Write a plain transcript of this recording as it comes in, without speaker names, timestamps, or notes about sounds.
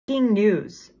breaking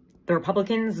news. The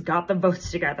Republicans got the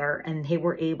votes together and they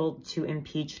were able to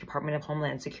impeach Department of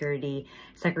Homeland Security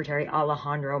Secretary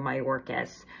Alejandro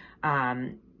Mayorkas.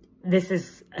 This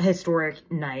is a historic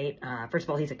night. First of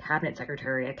all, he's a cabinet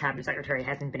secretary. A cabinet secretary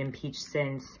hasn't been impeached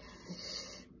since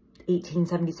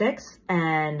 1876,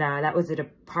 and that was a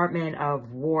Department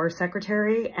of War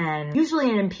secretary. And usually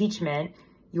in impeachment,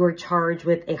 you're charged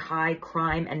with a high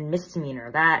crime and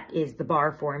misdemeanor. That is the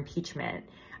bar for impeachment.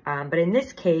 But in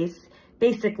this case,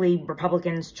 basically,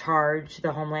 Republicans charged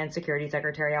the Homeland Security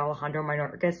Secretary Alejandro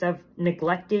Mayorkas of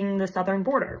neglecting the southern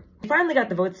border. They finally got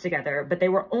the votes together, but they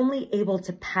were only able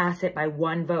to pass it by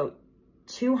one vote.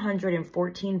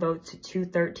 214 votes to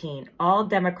 213. All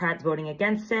Democrats voting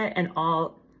against it and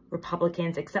all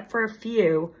Republicans, except for a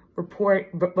few,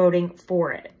 voting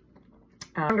for it.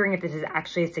 I'm wondering if this is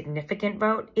actually a significant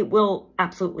vote. It will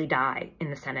absolutely die in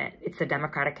the Senate. It's a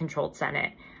Democratic-controlled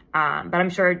Senate. But I'm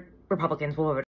sure Republicans will vote